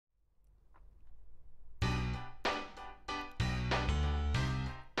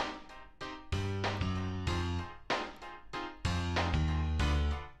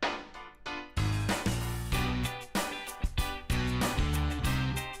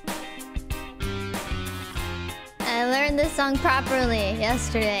I learned this song properly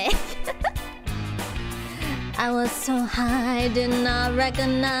yesterday. I was so high, did not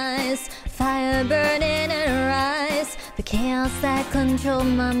recognize fire burning in her eyes, the chaos that controlled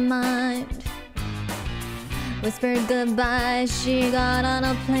my mind. Whispered goodbye, she got on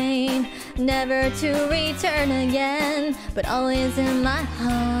a plane, never to return again, but always in my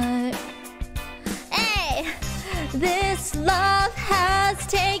heart. Hey! This love has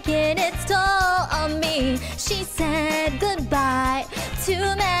taken its toll on me. She said goodbye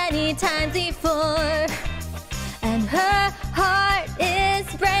too many times before, and her heart is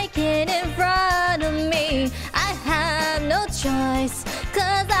breaking in front of me. I have no choice,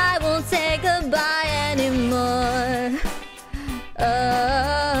 'cause I won't say goodbye anymore.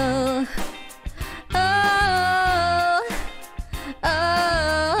 Oh, oh,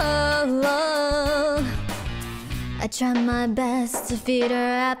 oh, oh. I tried my best to feed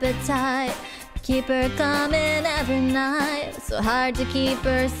her appetite, keep her coming every night. So hard to keep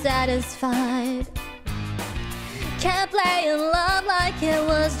her satisfied. Kept playing love like it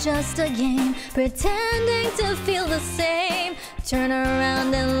was just a game, pretending to feel the same, turn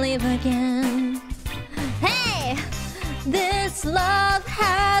around and leave again. Hey! This love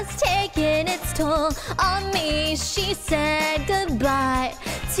has taken its toll on me. She said goodbye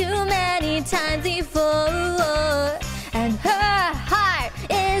too many times before, and her heart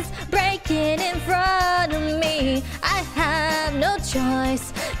is breaking in front of me. I have no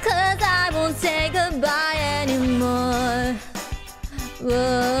choice, 'cause I won't say goodbye anymore.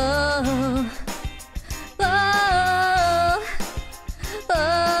 Whoa, whoa,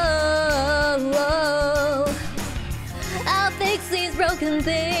 whoa, whoa. I'll fix these broken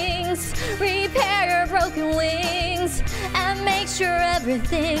things, repair her broken wings, and make sure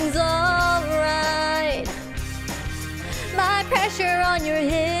everything's alright. My pressure on your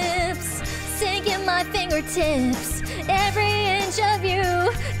hips, sinking my fingertips, every inch of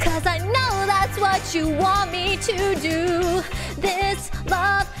you, 'cause I know that's what you want me to do. This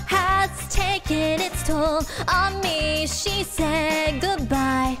love has taken its toll on me. She said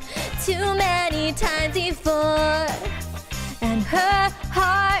goodbye too many times before, and her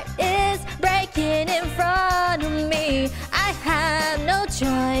heart is breaking in front of me. I have no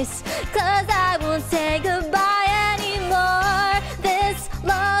choice, 'cause I won't say goodbye anymore. This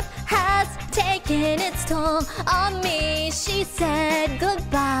love has taken its toll on me. She said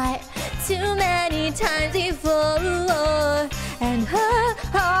goodbye too many times before, and her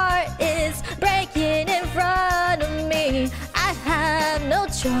heart is breaking in front of me. I have no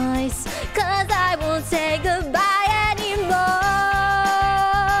choice, 'cause I won't say goodbye anymore.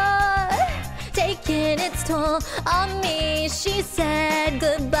 Taking its toll on me. She said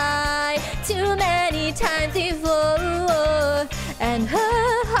goodbye too many times before, and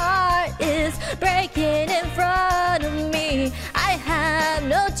her heart is breaking in front of me. I have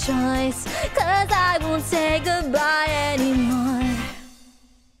no choice, 'cause I won't say goodbye anymore.